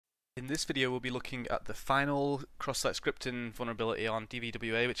In this video we'll be looking at the final cross-site scripting vulnerability on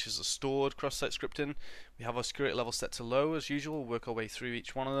DVWA, which is a stored cross-site scripting. We have our security level set to low as usual. We'll work our way through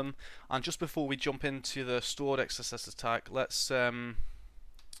each one of them. And just before we jump into the stored XSS attack, let's open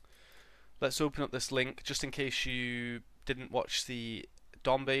up this link just in case you didn't watch the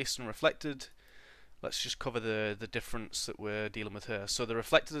DOM-based and reflected. Let's just cover the difference that we're dealing with here. So the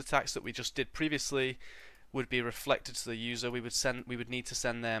reflected attacks that we just did previously would be reflected to the user. We would need to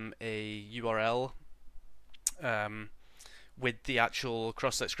send them a URL with the actual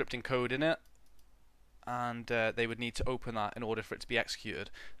cross-site scripting code in it, and they would need to open that in order for it to be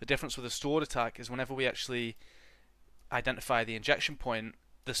executed. The difference with a stored attack is whenever we actually identify the injection point,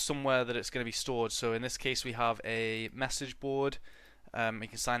 there's somewhere that it's going to be stored. So in this case we have a message board. You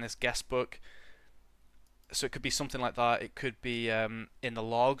can sign this guest book. So it could be something like that. It could be in the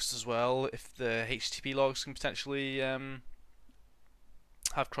logs as well, if the HTTP logs can potentially have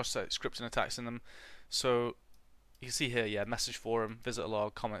cross-site scripting attacks in them. So you can see here, yeah, message forum, visitor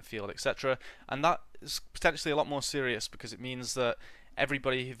log, comment field, etc. And that is potentially a lot more serious because it means that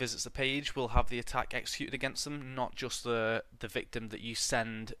everybody who visits the page will have the attack executed against them, not just the victim that you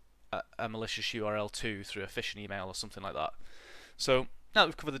send a malicious URL to through a phishing email or something like that. So now that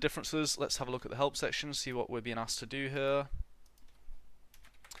we've covered the differences, let's have a look at the help section, see what we're being asked to do here.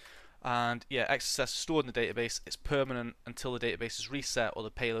 And yeah, XSS is stored in the database. It's permanent until the database is reset or the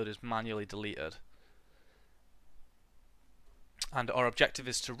payload is manually deleted. And our objective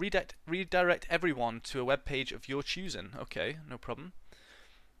is to redirect everyone to a web page of your choosing. Okay, no problem.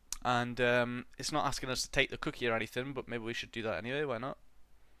 And it's not asking us to take the cookie or anything, but maybe we should do that anyway, why not?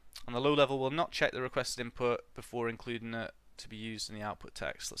 On the low level, we'll not check the requested input before including it to be used in the output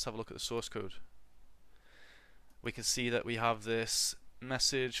text. Let's have a look at the source code. We can see that we have this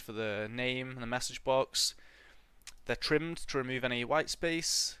message for the name and the message box. They're trimmed to remove any white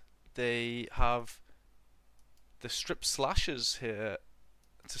space. They have the strip slashes here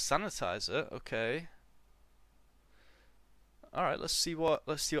to sanitize it. Okay. Alright, let's see what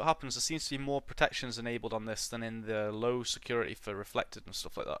happens. There seems to be more protections enabled on this than in the low security for reflected and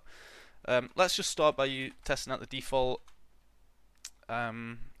stuff like that. Let's just start by testing out the default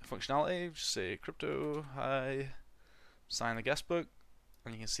functionality. Just say crypto, hi, sign the guest book,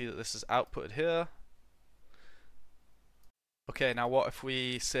 and you can see that this is outputted here. Okay, now what if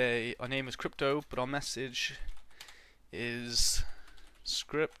we say our name is crypto, but our message is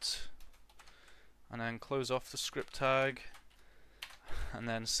script, and then close off the script tag, and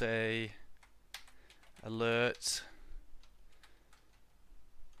then say alert,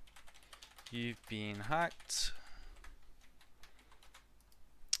 you've been hacked.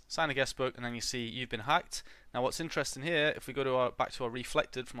 Sign a guest book, and then you see you've been hacked. Now what's interesting here, if we go to back to our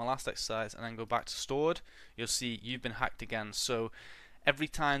reflected from our last exercise and then go back to stored, you'll see you've been hacked again. So every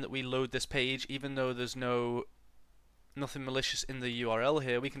time that we load this page, even though there's nothing malicious in the URL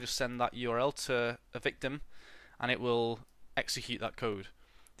here, we can just send that URL to a victim and it will execute that code.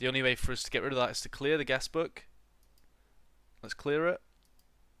 The only way for us to get rid of that is to clear the guest book. Let's clear it,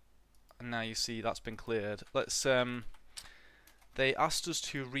 and now you see that's been cleared. Let's they asked us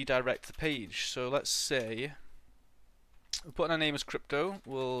to redirect the page, so let's say we'll put in our name as crypto.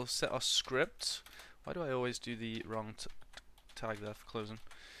 We'll set our script. Why do I always do the wrong tag there for closing?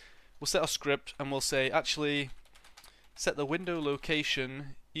 We'll set our script and we'll say actually set the window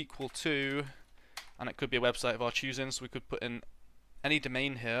location equal to, and it could be a website of our choosing, so we could put in any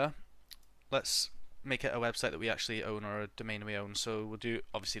domain here. Let's make it a website that we actually own or a domain we own. So we'll do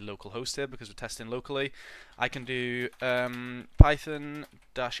obviously localhost here because we're testing locally. I can do python-m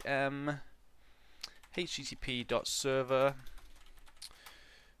http.server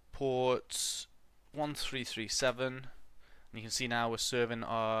port 1337, and you can see now we're serving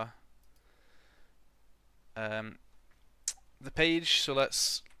our the page. So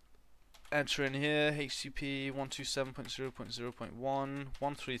let's enter in here http 127.0.0.1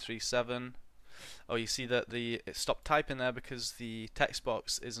 1337. Oh, you see that it stopped typing there because the text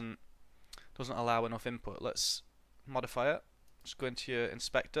box doesn't allow enough input. Let's modify it. Just go into your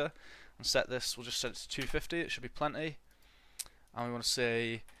inspector and set this. We'll just set it to 250. It should be plenty. And we want to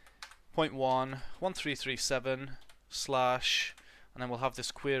say 0.11337 slash, and then we'll have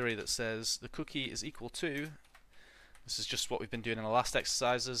this query that says the cookie is equal to. This is just what we've been doing in the last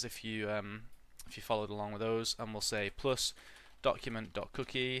exercises. If you followed along with those, and we'll say plus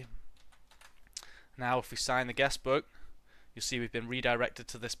document.cookie. Now if we sign the guest book, you'll see we've been redirected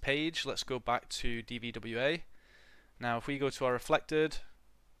to this page. Let's go back to DVWA. Now if we go to our reflected,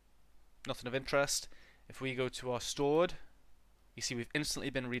 nothing of interest. If we go to our stored, you see we've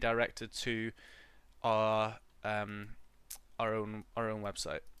instantly been redirected to our own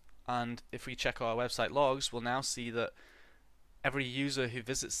website. and if we check our website logs, we'll now see that every user who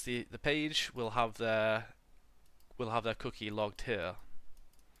visits the page will have their cookie logged here.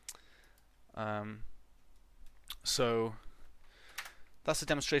 So that's a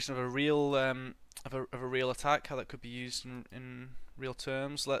demonstration of a real real attack, how that could be used in real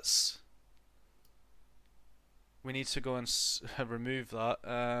terms. We need to go and remove that.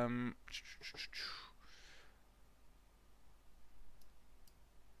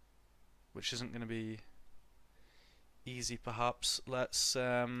 Which isn't going to be easy, perhaps. Let's. What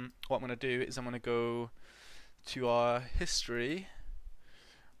I'm going to do is I'm going to go to our history,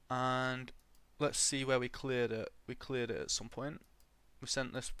 and let's see where we cleared it. We cleared it at some point. We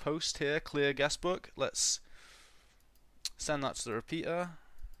sent this post here, clear guestbook. Let's send that to the repeater.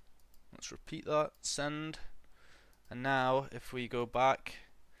 Let's repeat that. Send. And now, if we go back,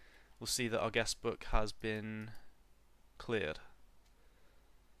 we'll see that our guestbook has been cleared.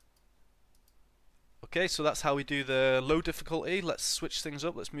 Okay, so that's how we do the low difficulty. Let's switch things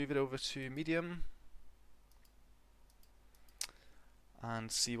up. Let's move it over to medium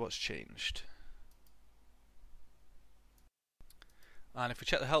and see what's changed. And if we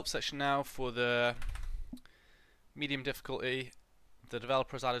check the help section now for the medium difficulty, the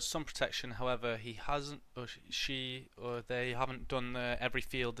developer has added some protection. However, he hasn't, or she, or they haven't done every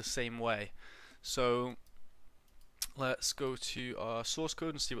field the same way. So let's go to our source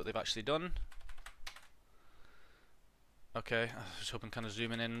code and see what they've actually done. Okay, I was hoping kind of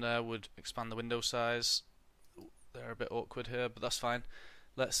zooming in there would expand the window size. They're a bit awkward here, but that's fine.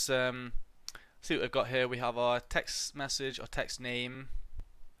 Let's see what we've got here. We have our text message, our text name,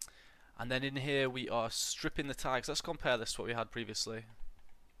 and then in here we are stripping the tags. Let's compare this to what we had previously.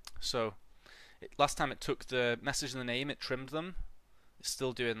 So last time it took the message and the name, it trimmed them. It's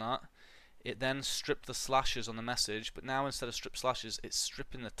still doing that. It then stripped the slashes on the message, but now instead of strip slashes, it's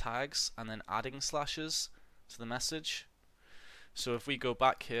stripping the tags and then adding slashes to the message. So if we go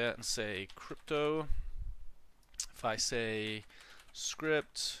back here and say crypto, if I say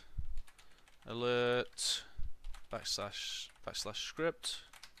script alert backslash script,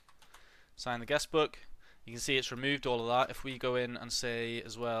 sign the guestbook, you can see it's removed all of that. If we go in and say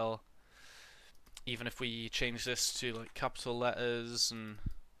as well, even if we change this to like capital letters, and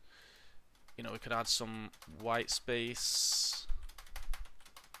you know, we could add some white space,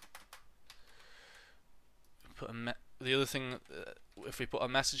 put a the other thing, if we put a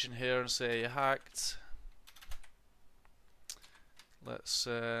message in here and say hacked, let's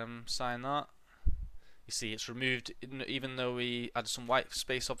sign that. You see it's removed, even though we added some white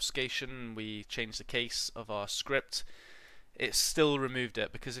space obfuscation, we changed the case of our script, it still removed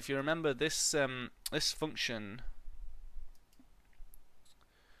it, because if you remember this this function,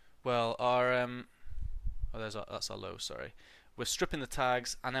 well, our oh, that's our low, sorry. We're stripping the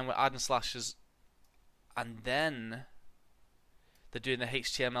tags and then we're adding slashes, and then they're doing the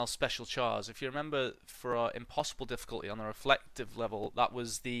HTML special chars. If you remember, for our impossible difficulty on the reflective level, that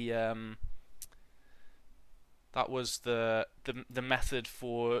was the method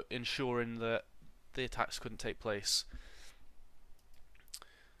for ensuring that the attacks couldn't take place.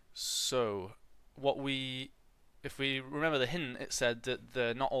 So if we remember the hint, it said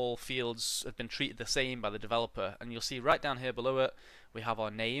that not all fields had been treated the same by the developer, and you'll see right down here below it we have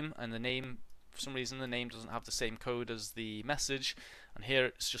our name, and the name, for some reason the name doesn't have the same code as the message, and here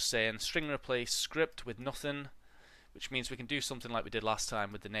it's just saying string replace script with nothing, which means we can do something like we did last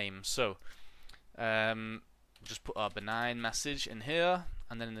time with the name. So just put our benign message in here,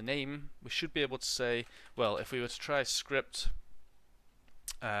 and then in the name we should be able to say, well, if we were to try script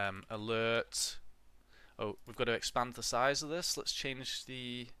alert, oh, we've got to expand the size of this. Let's change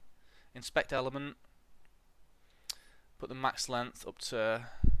the inspect element, put the max length up to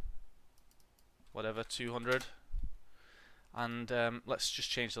whatever, 200, and let's just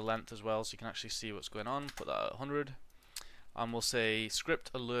change the length as well so you can actually see what's going on. Put that at 100, and we'll say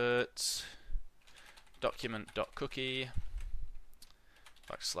script alert document.cookie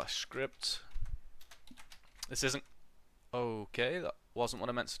 / script. This isn't okay, that wasn't what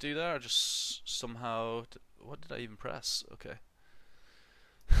I meant to do there. I just somehow what did I even press? Okay.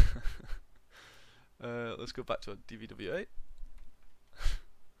 Let's go back to our DVWA.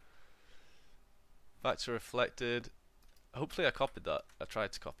 Back to reflected. Hopefully I copied that. I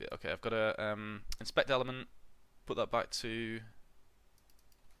tried to copy it. Okay, I've got a inspect element, put that back to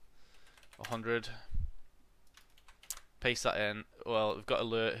 100, paste that in. Well, we've got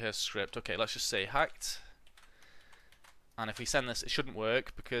alert here, script. Okay, let's just say hacked, and if we send this, it shouldn't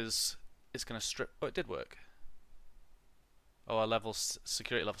work because it's going to strip. Oh, it did work. Oh, our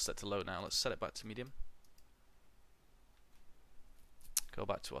security level set to low now. Let's set it back to medium. Go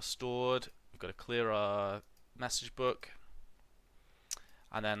back to our stored. We've got to clear our message book,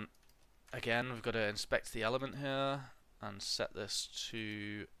 and then again we've got to inspect the element here and set this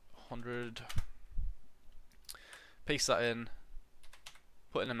to 100. Paste that in,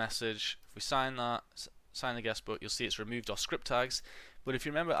 put in a message. If we sign that, sign the guest book, you'll see it's removed our script tags. But if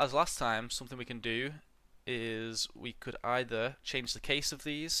you remember, as last time, something we can do is we could either change the case of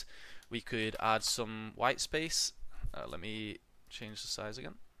these, we could add some white space. Let me change the size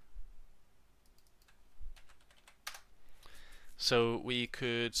again. So we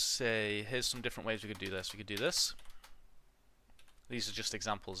could say, here's some different ways we could do this. We could do this. These are just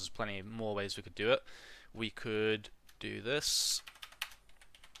examples. There's plenty more ways we could do it. We could do this.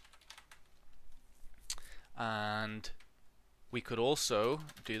 And we could also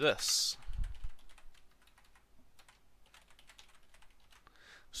do this.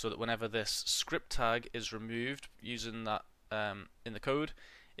 So that whenever this script tag is removed using that in the code,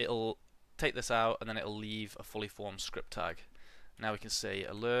 it'll take this out and then it'll leave a fully formed script tag. Now we can say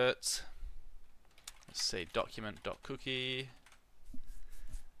alert, let's say document.cookie,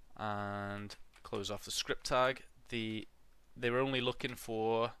 and close off the script tag. They were only looking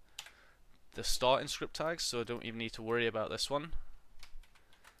for the starting script tags, so I don't even need to worry about this one.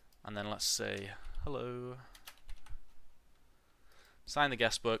 And then let's say hello, sign the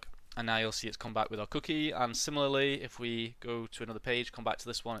guest book, and now you'll see it's come back with our cookie. And similarly, if we go to another page, come back to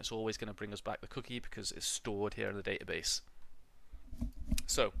this one, it's always going to bring us back the cookie because it's stored here in the database.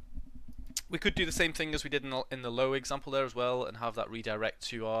 So we could do the same thing as we did in the low example there as well, and have that redirect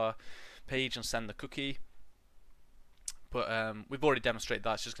to our page and send the cookie. But we've already demonstrated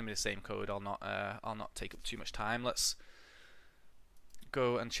that. It's just going to be the same code. I'll not take up too much time. Let's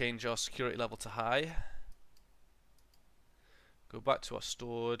go and change our security level to high. Go back to our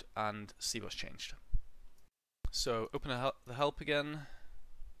stored and see what's changed. So open the help again,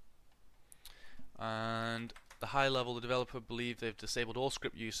 and the high level, the developer believe they've disabled all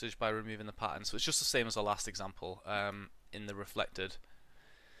script usage by removing the pattern. So it's just the same as our last example in the reflected.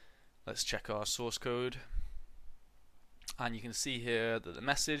 Let's check our source code, and you can see here that the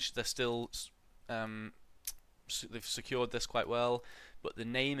message, they're still they've secured this quite well, but the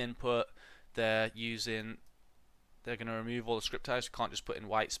name input they're going to remove all the script tags. We can't just put in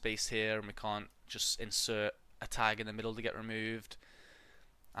white space here, and we can't just insert a tag in the middle to get removed.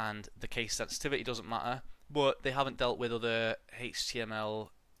 And the case sensitivity doesn't matter, but they haven't dealt with other HTML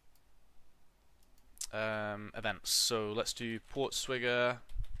events. So let's do port swigger,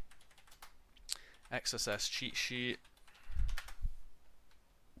 XSS cheat sheet,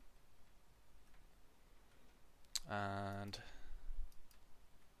 and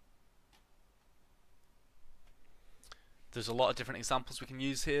there's a lot of different examples we can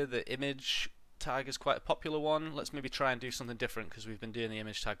use here. The image tag is quite a popular one. Let's maybe try and do something different because we've been doing the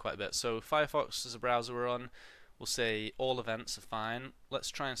image tag quite a bit. So Firefox is a browser we're on. We'll say all events are fine. Let's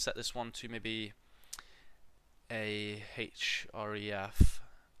try and set this one to maybe a href,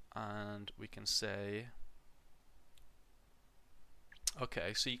 and we can say,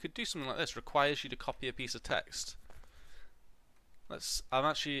 okay, so you could do something like this. Requires you to copy a piece of text. I'm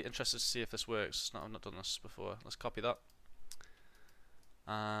actually interested to see if this works. No, I've not done this before. Let's copy that.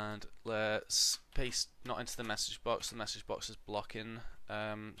 And let's paste not into the message box. The message box is blocking.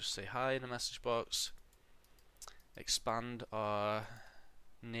 Just say hi in the message box. Expand our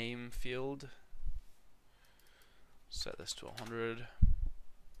name field. Set this to 100.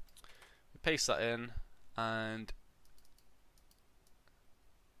 We paste that in, and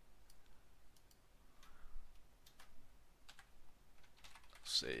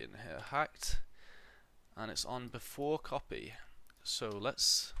say in here hacked, and it's on before copy. So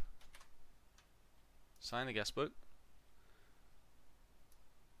let's sign the guest book.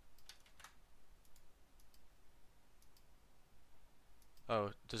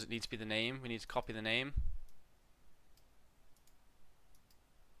 Oh, does it need to be the name? We need to copy the name.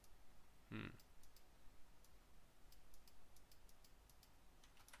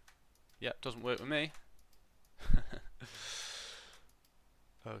 Yeah, doesn't work with me.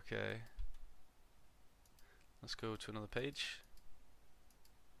 Okay. Let's go to another page.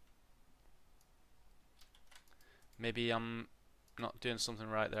 Maybe I'm not doing something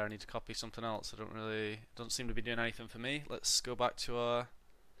right there. I need to copy something else. It doesn't seem to be doing anything for me. Let's go back to our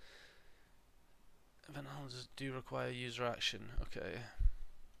event handlers do require user action. Okay.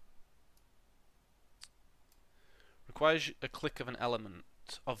 Requires a click of an element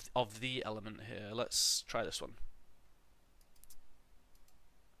of the element here. Let's try this one.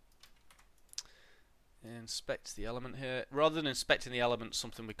 Inspect the element here. Rather than inspecting the element,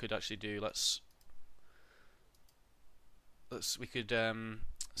 something we could actually do, let's we could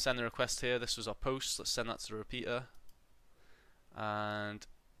send the request here. This was our post. Let's send that to the repeater, and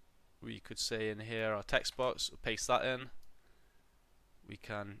we could say in here our text box, paste that in. We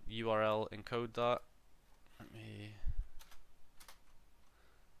can URL encode that. Let me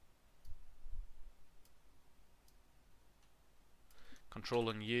Control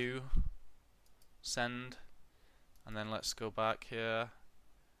and U, send, and then let's go back here.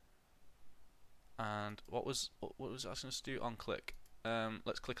 And what was asking us to do? On click.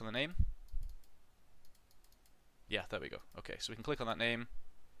 Let's click on the name. Yeah, there we go. Okay, so we can click on that name,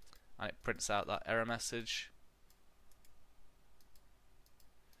 and it prints out that error message.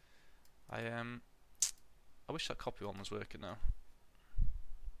 I wish that copy one was working now.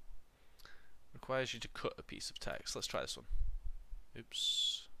 Requires you to cut a piece of text. Let's try this one.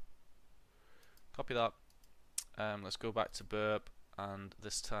 Oops. Copy that. Let's go back to burp, and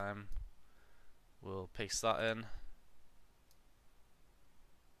this time we'll paste that in.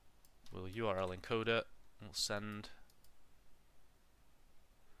 We'll URL encode it. We'll send,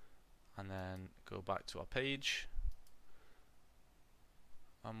 and then go back to our page.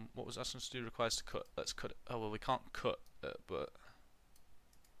 What was asking us to do? Requires to cut. Let's cut it. Oh well, we can't cut it, but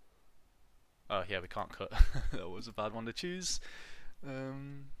oh yeah, we can't cut. That was a bad one to choose.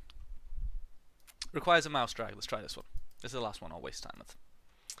 Requires a mouse drag. Let's try this one. This is the last one I'll waste time with.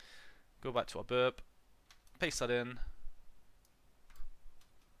 Go back to our burp, paste that in.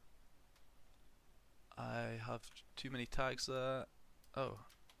 I have too many tags there. Oh,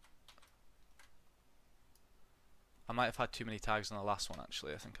 I might have had too many tags on the last one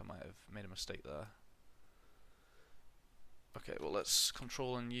actually. I think I might have made a mistake there. Okay, well let's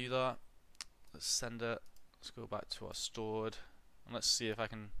Control and U that. Let's send it. Let's go back to our stored, and let's see if I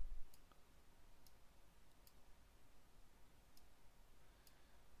can.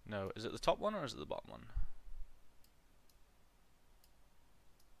 No, is it the top one or is it the bottom one?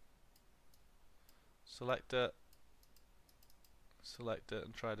 Select it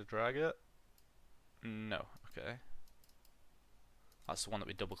and try to drag it. No, okay. That's the one that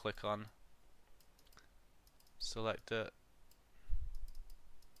we double click on. Select it.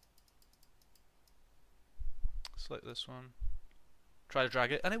 Select this one. Try to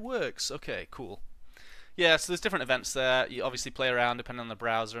drag it, and it works. Okay, cool. Yeah, so there's different events there. You obviously play around depending on the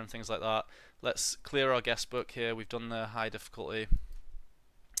browser and things like that. Let's clear our guestbook here. We've done the high difficulty.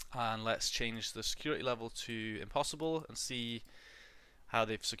 And let's change the security level to impossible and see how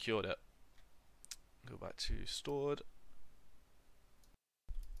they've secured it. Go back to stored.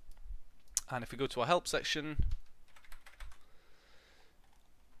 And if we go to our help section,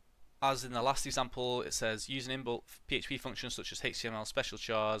 as in the last example, it says use an inbuilt PHP function such as HTML special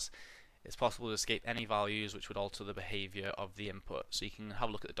chars. It's possible to escape any values which would alter the behavior of the input. So you can have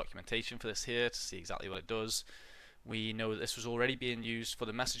a look at the documentation for this here to see exactly what it does. We know that this was already being used for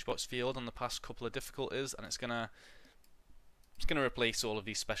the message box field on the past couple of difficulties, and it's gonna replace all of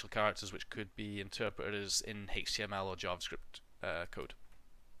these special characters which could be interpreted as in HTML or JavaScript code.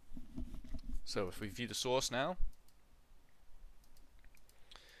 So if we view the source now,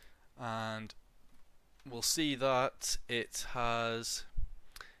 and we'll see that it's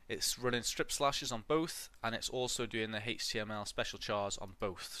running strip slashes on both, and it's also doing the HTML special chars on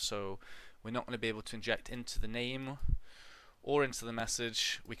both. So we're not going to be able to inject into the name or into the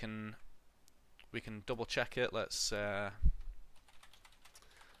message. We can double check it. Let's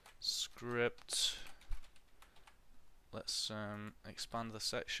script. Let's expand the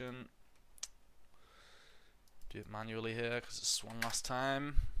section. Do it manually here because it's one last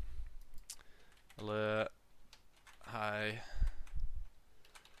time. Alert. Hi.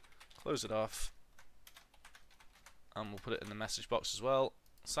 Close it off, and we'll put it in the message box as well.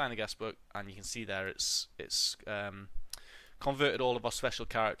 Sign the guestbook, and you can see there it's converted all of our special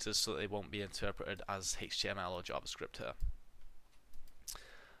characters so that they won't be interpreted as HTML or JavaScript here.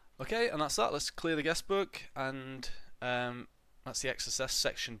 Okay, and that's that. Let's clear the guestbook, and that's the XSS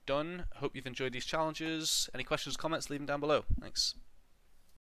section done. Hope you've enjoyed these challenges. Any questions, comments, leave them down below. Thanks.